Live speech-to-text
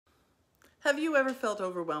Have you ever felt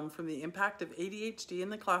overwhelmed from the impact of ADHD in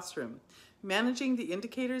the classroom? Managing the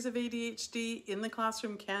indicators of ADHD in the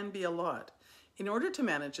classroom can be a lot. In order to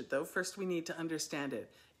manage it though, first we need to understand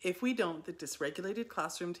it. If we don't, the dysregulated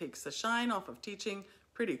classroom takes the shine off of teaching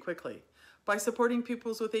pretty quickly. By supporting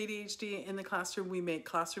pupils with ADHD in the classroom, we make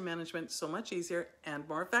classroom management so much easier and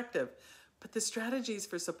more effective. But the strategies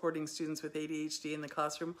for supporting students with ADHD in the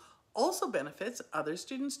classroom also benefits other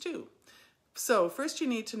students too. So first you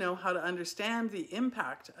need to know how to understand the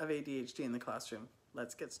impact of ADHD in the classroom.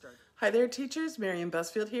 Let's get started. Hi there teachers, Marian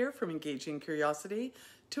Busfield here from Engaging Curiosity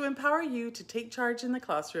to empower you to take charge in the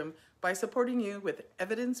classroom by supporting you with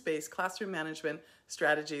evidence-based classroom management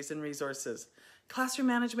strategies and resources. Classroom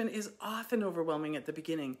management is often overwhelming at the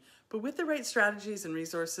beginning, but with the right strategies and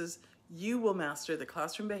resources, you will master the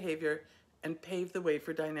classroom behavior and pave the way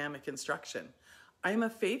for dynamic instruction. I am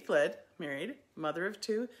a faith-led, married, mother of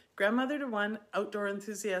two, grandmother to one, outdoor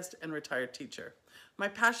enthusiast, and retired teacher. My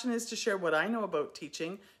passion is to share what I know about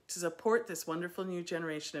teaching to support this wonderful new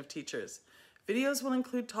generation of teachers. Videos will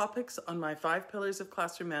include topics on my 5 pillars of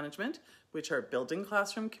classroom management, which are building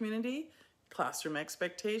classroom community, classroom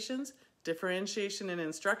expectations, differentiation in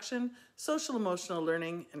instruction, social emotional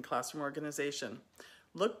learning, and classroom organization.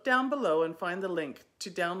 Look down below and find the link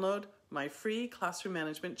to download my free classroom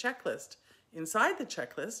management checklist. Inside the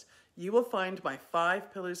checklist, you will find my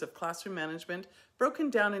 5 pillars of classroom management broken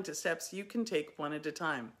down into steps you can take one at a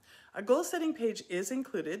time. A goal setting page is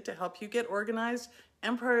included to help you get organized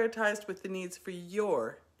and prioritized with the needs for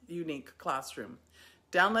your unique classroom.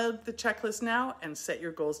 Download the checklist now and set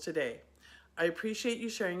your goals today. I appreciate you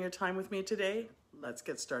sharing your time with me today. Let's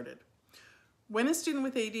get started. When a student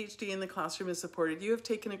with ADHD in the classroom is supported, you have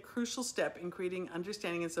taken a crucial step in creating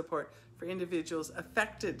understanding and support for individuals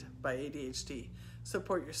affected by ADHD. To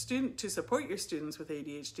support your students with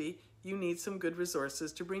ADHD, you need some good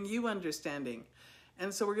resources to bring you understanding.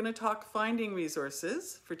 And so we're going to talk finding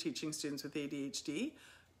resources for teaching students with ADHD.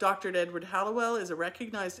 Dr. Edward Hallowell is a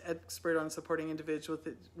recognized expert on supporting individuals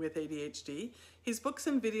with ADHD. His books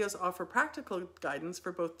and videos offer practical guidance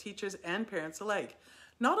for both teachers and parents alike.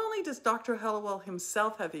 Not only does Dr. Hallowell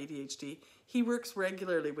himself have ADHD, he works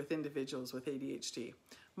regularly with individuals with ADHD.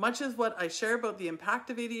 Much of what I share about the impact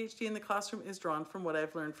of ADHD in the classroom is drawn from what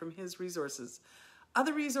I've learned from his resources.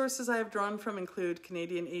 Other resources I have drawn from include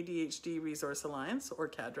Canadian ADHD Resource Alliance, or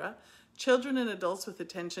CADRA, Children and Adults with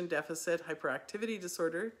Attention Deficit Hyperactivity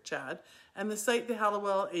Disorder, CHAD, and the site the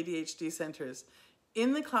Hallowell ADHD Centers.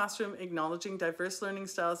 In the classroom, acknowledging diverse learning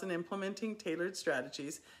styles and implementing tailored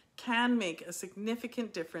strategies can make a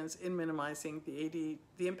significant difference in minimizing the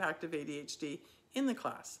impact of ADHD in the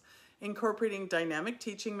class. Incorporating dynamic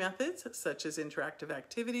teaching methods, such as interactive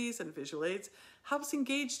activities and visual aids, helps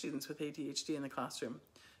engage students with ADHD in the classroom.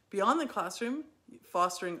 Beyond the classroom,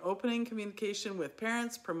 fostering opening communication with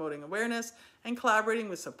parents, promoting awareness, and collaborating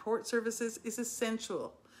with support services is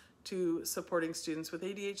essential to supporting students with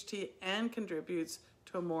ADHD and contributes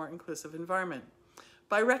to a more inclusive environment.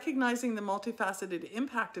 By recognizing the multifaceted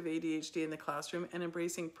impact of ADHD in the classroom and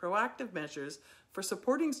embracing proactive measures for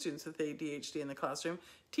supporting students with ADHD in the classroom,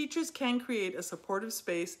 teachers can create a supportive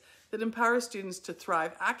space that empowers students to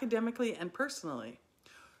thrive academically and personally.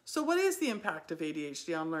 So what is the impact of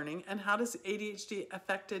ADHD on learning, and how does ADHD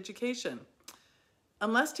affect education?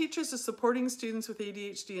 Unless teachers are supporting students with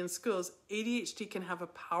ADHD in schools, ADHD can have a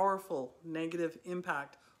powerful negative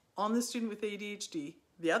impact on the student with ADHD,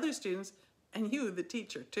 the other students, and you, the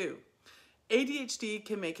teacher, too. ADHD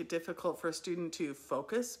can make it difficult for a student to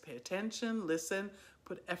focus, pay attention, listen,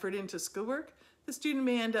 put effort into schoolwork. The student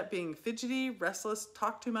may end up being fidgety, restless,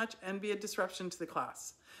 talk too much, and be a disruption to the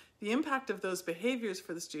class. The impact of those behaviors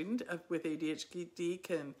for the student with ADHD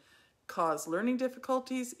can cause learning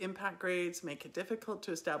difficulties, impact grades, make it difficult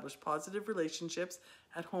to establish positive relationships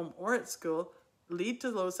at home or at school, lead to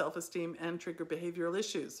low self-esteem, and trigger behavioral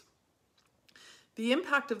issues. The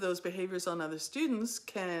impact of those behaviors on other students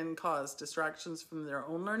can cause distractions from their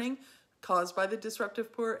own learning, caused by the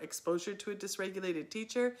disruptive poor, exposure to a dysregulated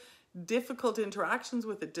teacher, difficult interactions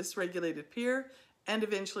with a dysregulated peer, and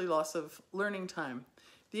eventually loss of learning time.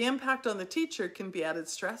 The impact on the teacher can be added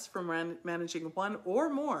stress from managing one or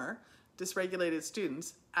more dysregulated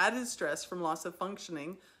students, added stress from loss of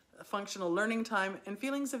functional learning time, and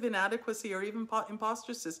feelings of inadequacy or even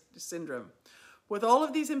imposter syndrome. With all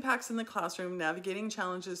of these impacts in the classroom, navigating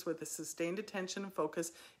challenges with a sustained attention and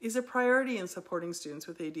focus is a priority in supporting students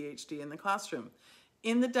with ADHD in the classroom.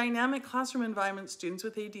 In the dynamic classroom environment, students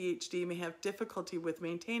with ADHD may have difficulty with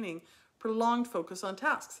maintaining prolonged focus on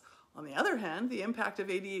tasks. On the other hand, the impact of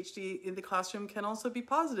ADHD in the classroom can also be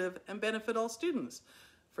positive and benefit all students.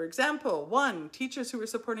 For example, 1, teachers who are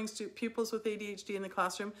supporting pupils with ADHD in the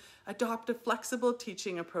classroom adopt a flexible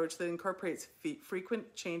teaching approach that incorporates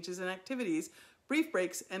frequent changes in activities, brief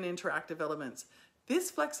breaks, and interactive elements.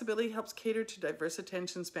 This flexibility helps cater to diverse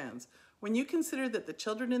attention spans. When you consider that the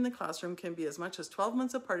children in the classroom can be as much as 12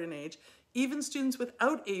 months apart in age, even students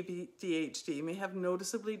without ADHD may have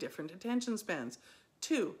noticeably different attention spans.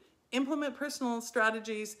 2, implement personal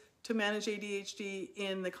strategies to manage ADHD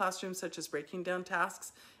in the classroom, such as breaking down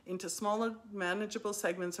tasks into smaller, manageable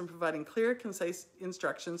segments and providing clear, concise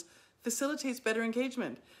instructions facilitates better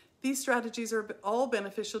engagement. These strategies are all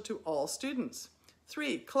beneficial to all students.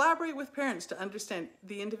 3, collaborate with parents to understand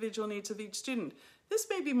the individual needs of each student. This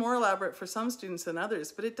may be more elaborate for some students than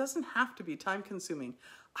others, but it doesn't have to be time-consuming.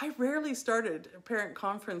 I rarely started parent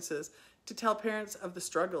conferences to tell parents of the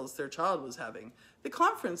struggles their child was having. The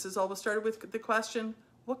conferences always started with the question,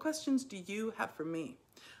 what questions do you have for me?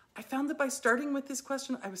 I found that by starting with this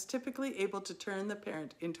question, I was typically able to turn the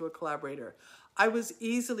parent into a collaborator. I was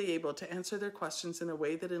easily able to answer their questions in a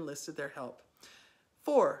way that enlisted their help.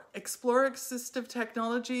 4, explore assistive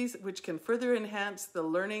technologies which can further enhance the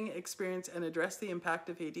learning experience and address the impact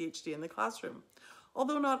of ADHD in the classroom.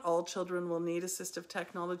 Although not all children will need assistive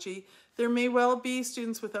technology, there may well be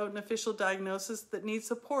students without an official diagnosis that need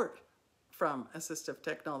support from assistive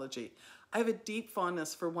technology. I have a deep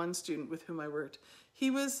fondness for one student with whom I worked. He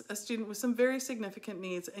was a student with some very significant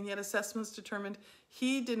needs, and yet assessments determined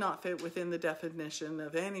he did not fit within the definition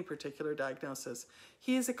of any particular diagnosis.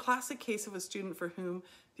 He is a classic case of a student for whom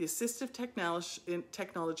the assistive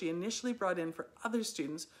technology initially brought in for other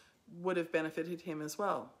students would have benefited him as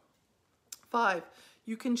well. 5,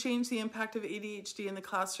 you can change the impact of ADHD in the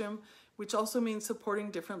classroom, which also means supporting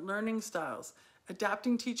different learning styles.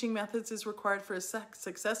 Adapting teaching methods is required for a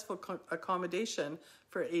successful accommodation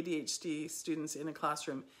for ADHD students in a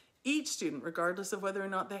classroom. Each student, regardless of whether or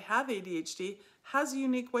not they have ADHD, has a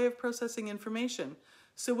unique way of processing information.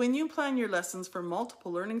 So when you plan your lessons for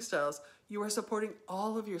multiple learning styles, you are supporting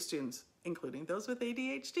all of your students, including those with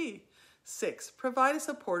ADHD. 6, provide a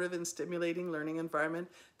supportive and stimulating learning environment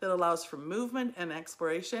that allows for movement and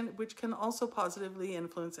exploration, which can also positively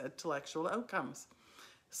influence intellectual outcomes.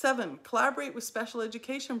 7, collaborate with special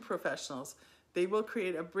education professionals. They will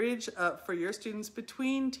create a bridge for your students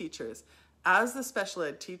between teachers. As the special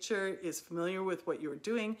ed teacher is familiar with what you're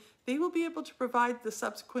doing, they will be able to provide the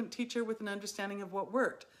subsequent teacher with an understanding of what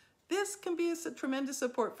worked. This can be a tremendous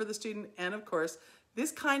support for the student, and of course,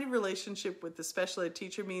 this kind of relationship with the special ed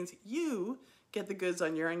teacher means you get the goods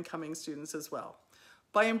on your incoming students as well.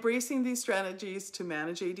 By embracing these strategies to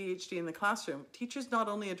manage ADHD in the classroom, teachers not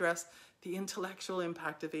only address the intellectual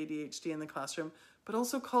impact of ADHD in the classroom, but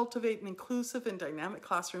also cultivate an inclusive and dynamic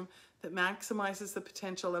classroom that maximizes the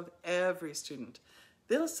potential of every student.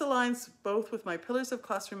 This aligns both with my pillars of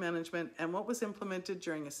classroom management and what was implemented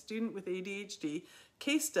during a student with ADHD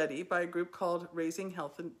case study by a group called Raising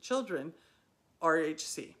Healthy Children,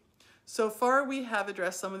 RHC. So far, we have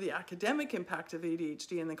addressed some of the academic impact of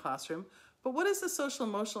ADHD in the classroom, but what is the social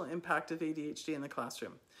emotional impact of ADHD in the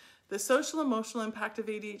classroom? The social emotional impact of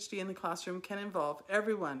ADHD in the classroom can involve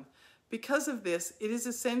everyone. Because of this, it is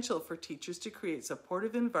essential for teachers to create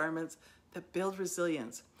supportive environments that build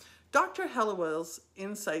resilience. Dr. Hellawell's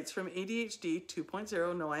insights from ADHD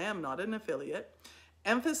 2.0, no, I am not an affiliate,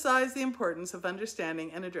 emphasize the importance of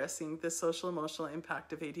understanding and addressing the social emotional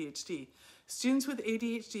impact of ADHD. Students with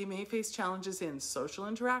ADHD may face challenges in social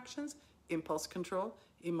interactions, impulse control,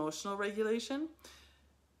 emotional regulation.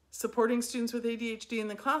 Supporting students with ADHD in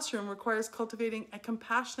the classroom requires cultivating a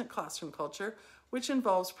compassionate classroom culture, which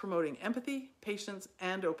involves promoting empathy, patience,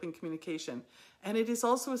 and open communication. And it is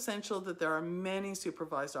also essential that there are many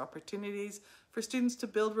supervised opportunities for students to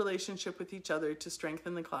build relationship with each other to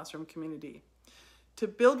strengthen the classroom community. To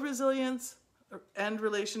build resilience and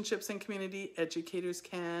relationships in community, educators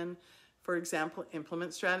can, for example,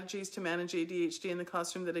 implement strategies to manage ADHD in the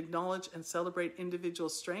classroom that acknowledge and celebrate individual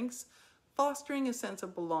strengths, fostering a sense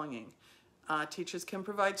of belonging. Teachers can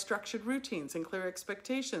provide structured routines and clear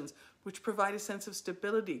expectations, which provide a sense of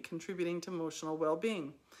stability, contributing to emotional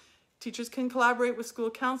well-being. Teachers can collaborate with school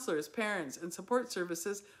counselors, parents, and support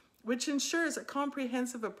services, which ensures a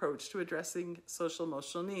comprehensive approach to addressing social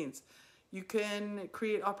emotional needs. You can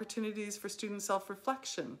create opportunities for student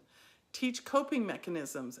self-reflection, teach coping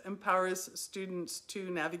mechanisms, empowers students to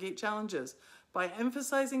navigate challenges. By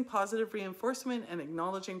emphasizing positive reinforcement and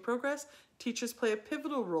acknowledging progress, teachers play a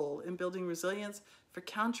pivotal role in building resilience for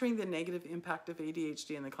countering the negative impact of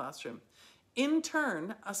ADHD in the classroom. In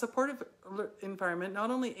turn, a supportive environment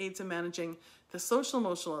not only aids in managing the social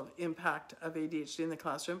emotional impact of ADHD in the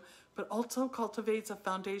classroom, but also cultivates a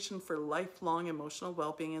foundation for lifelong emotional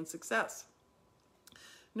well-being and success.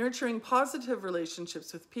 Nurturing positive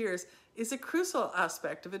relationships with peers is a crucial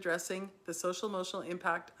aspect of addressing the social-emotional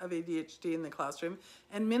impact of ADHD in the classroom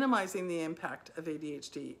and minimizing the impact of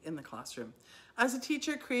ADHD in the classroom. As a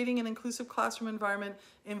teacher, creating an inclusive classroom environment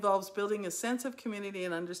involves building a sense of community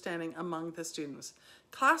and understanding among the students.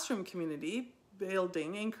 Classroom community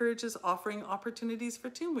building encourages offering opportunities for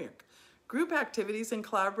teamwork. Group activities and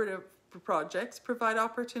collaborative projects provide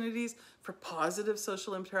opportunities for positive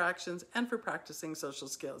social interactions and for practicing social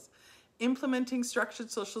skills. Implementing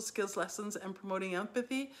structured social skills lessons and promoting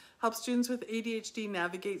empathy helps students with ADHD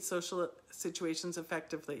navigate social situations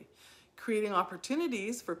effectively. Creating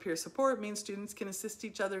opportunities for peer support means students can assist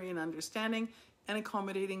each other in understanding and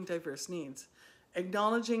accommodating diverse needs.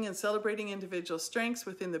 Acknowledging and celebrating individual strengths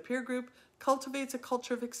within the peer group cultivates a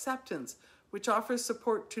culture of acceptance, which offers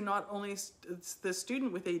support to not only the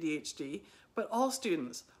student with ADHD, but all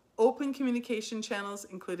students. Open communication channels,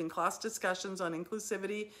 including class discussions on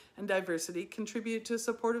inclusivity and diversity, contribute to a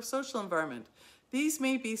supportive social environment. These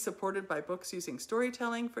may be supported by books using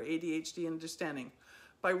storytelling for ADHD understanding.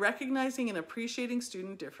 By recognizing and appreciating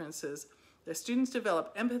student differences, the students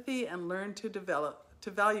develop empathy and learn to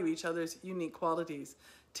value each other's unique qualities.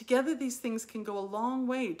 Together, these things can go a long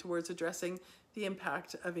way towards addressing the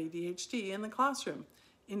impact of ADHD in the classroom.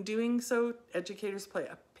 In doing so, educators play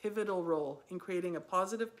a pivotal role in creating a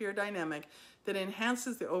positive peer dynamic that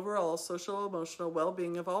enhances the overall social-emotional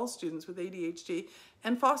well-being of all students with ADHD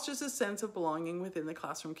and fosters a sense of belonging within the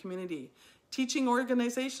classroom community. Teaching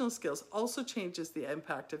organizational skills also changes the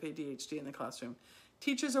impact of ADHD in the classroom.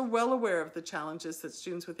 Teachers are well aware of the challenges that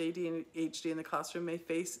students with ADHD in the classroom may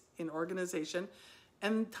face in organization,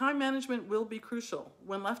 and time management will be crucial.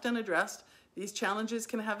 When left unaddressed, these challenges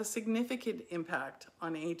can have a significant impact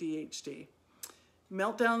on ADHD.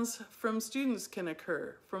 Meltdowns from students can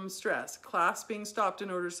occur from stress, class being stopped in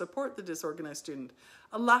order to support the disorganized student,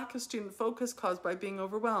 a lack of student focus caused by being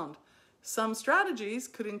overwhelmed. Some strategies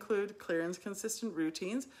could include clear and consistent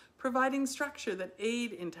routines, providing structure that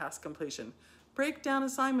aid in task completion. Break down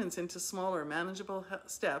assignments into smaller, manageable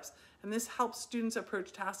steps, and this helps students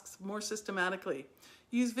approach tasks more systematically.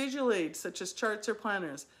 Use visual aids such as charts or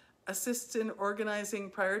planners. Assists in organizing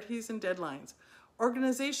priorities and deadlines.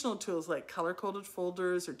 Organizational tools like color-coded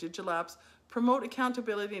folders or digital apps promote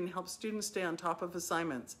accountability and help students stay on top of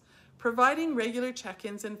assignments. Providing regular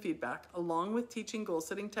check-ins and feedback, along with teaching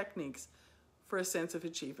goal-setting techniques for a sense of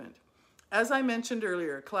achievement. As I mentioned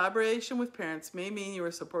earlier, collaboration with parents may mean you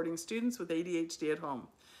are supporting students with ADHD at home.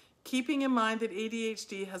 Keeping in mind that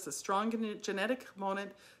ADHD has a strong genetic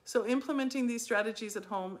component, so implementing these strategies at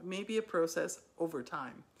home may be a process over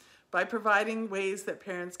time. By providing ways that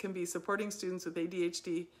parents can be supporting students with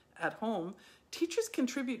ADHD at home, teachers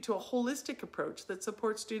contribute to a holistic approach that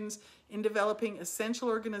supports students in developing essential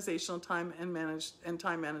organizational time and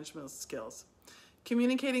time management skills.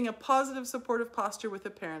 Communicating a positive, supportive posture with the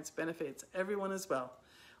parents benefits everyone as well.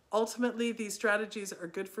 Ultimately, these strategies are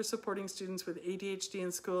good for supporting students with ADHD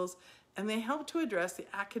in schools, and they help to address the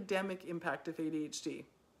academic impact of ADHD.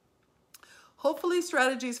 Hopefully,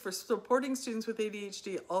 strategies for supporting students with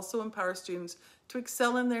ADHD also empower students to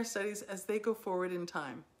excel in their studies as they go forward in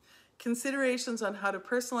time. Considerations on how to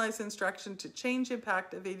personalize instruction to change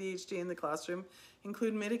impact of ADHD in the classroom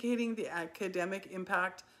include mitigating the academic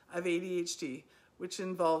impact of ADHD, which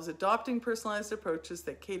involves adopting personalized approaches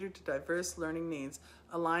that cater to diverse learning needs,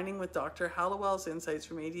 aligning with Dr. Hallowell's insights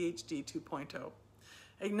from ADHD 2.0.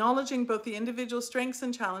 Acknowledging both the individual strengths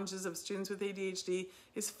and challenges of students with ADHD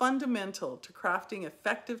is fundamental to crafting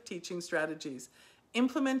effective teaching strategies.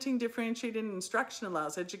 Implementing differentiated instruction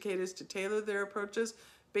allows educators to tailor their approaches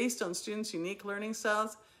based on students' unique learning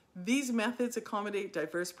styles. These methods accommodate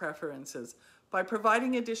diverse preferences. By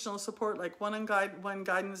providing additional support like one-on-one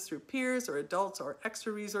guidance through peers or adults or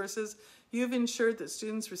extra resources, you have ensured that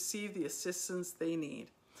students receive the assistance they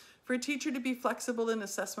need. For a teacher to be flexible in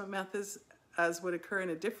assessment methods, as would occur in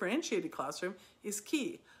a differentiated classroom, is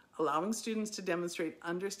key, allowing students to demonstrate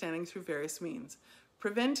understanding through various means.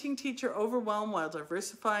 Preventing teacher overwhelm while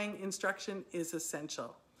diversifying instruction is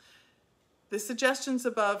essential. The suggestions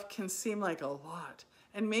above can seem like a lot,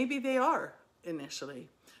 and maybe they are initially.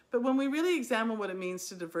 But when we really examine what it means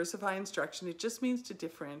to diversify instruction, it just means to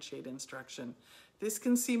differentiate instruction. This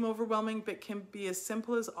can seem overwhelming, but can be as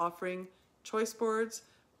simple as offering choice boards,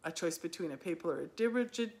 a choice between a paper or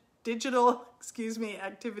a digital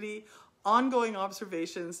activity, ongoing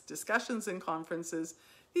observations, discussions and conferences.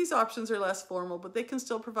 These options are less formal, but they can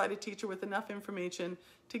still provide a teacher with enough information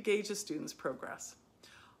to gauge a student's progress.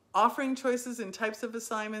 Offering choices in types of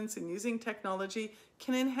assignments and using technology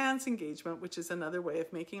can enhance engagement, which is another way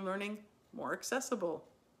of making learning more accessible.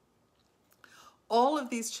 All of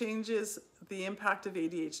these changes the impact of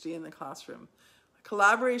ADHD in the classroom.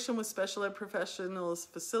 Collaboration with special ed professionals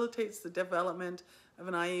facilitates the development of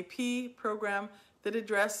an IEP program that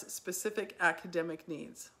addresses specific academic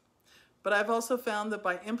needs. But I've also found that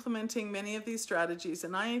by implementing many of these strategies,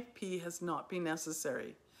 an IEP has not been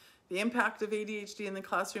necessary. The impact of ADHD in the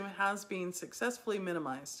classroom has been successfully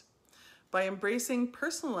minimized. By embracing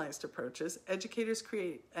personalized approaches, educators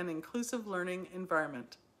create an inclusive learning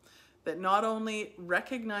environment that not only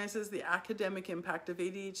recognizes the academic impact of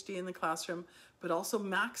ADHD in the classroom, but also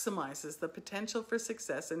maximizes the potential for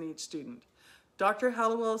success in each student. Dr.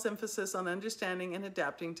 Hallowell's emphasis on understanding and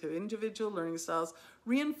adapting to individual learning styles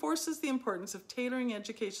reinforces the importance of tailoring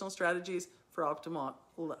educational strategies for optimal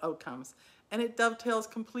outcomes, and it dovetails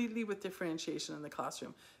completely with differentiation in the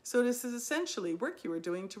classroom. So this is essentially work you are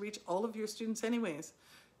doing to reach all of your students anyways.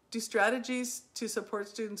 Do strategies to support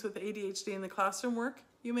students with ADHD in the classroom work,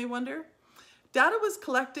 you may wonder? Data was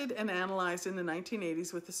collected and analyzed in the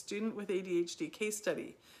 1980s with a student with ADHD case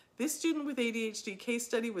study. This student with ADHD case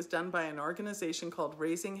study was done by an organization called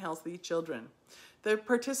Raising Healthy Children. The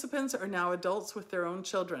participants are now adults with their own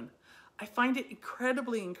children. I find it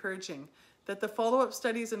incredibly encouraging that the follow-up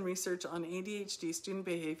studies and research on ADHD student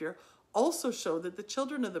behavior also show that the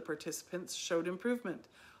children of the participants showed improvement.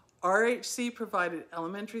 RHC provided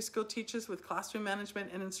elementary school teachers with classroom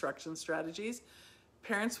management and instruction strategies,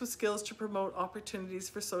 parents with skills to promote opportunities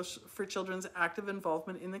for children's active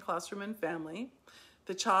involvement in the classroom and family,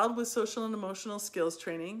 the child with social and emotional skills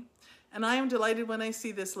training, and I am delighted when I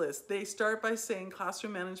see this list. They start by saying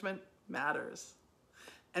classroom management matters.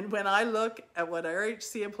 And when I look at what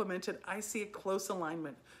RHC implemented, I see a close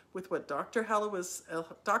alignment with what Dr.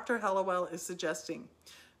 Hallowell is suggesting.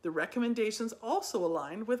 The recommendations also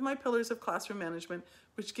align with my pillars of classroom management,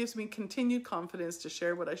 which gives me continued confidence to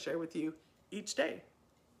share what I share with you each day.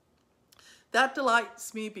 That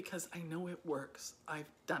delights me because I know it works. I've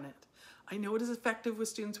done it. I know it is effective with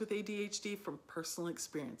students with ADHD from personal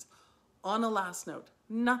experience. On a last note,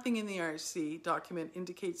 nothing in the RHC document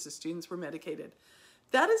indicates the students were medicated.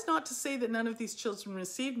 That is not to say that none of these children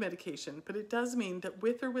received medication, but it does mean that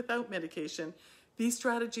with or without medication, these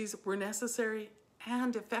strategies were necessary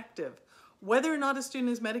and effective. Whether or not a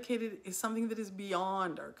student is medicated is something that is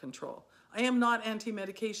beyond our control. I am not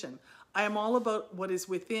anti-medication. I am all about what is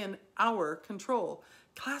within our control.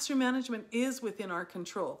 Classroom management is within our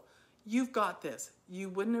control. You've got this. You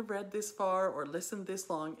wouldn't have read this far or listened this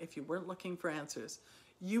long if you weren't looking for answers.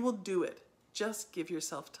 You will do it. Just give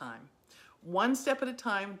yourself time. One step at a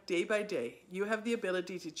time, day by day, you have the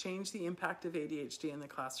ability to change the impact of ADHD in the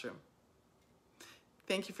classroom.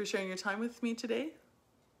 Thank you for sharing your time with me today.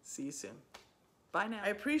 See you soon. Bye now. I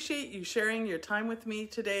appreciate you sharing your time with me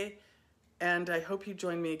today, and I hope you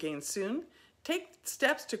join me again soon. Take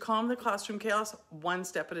steps to calm the classroom chaos one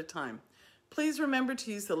step at a time. Please remember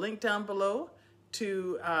to use the link down below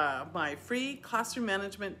to my free classroom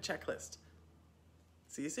management checklist.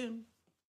 See you soon.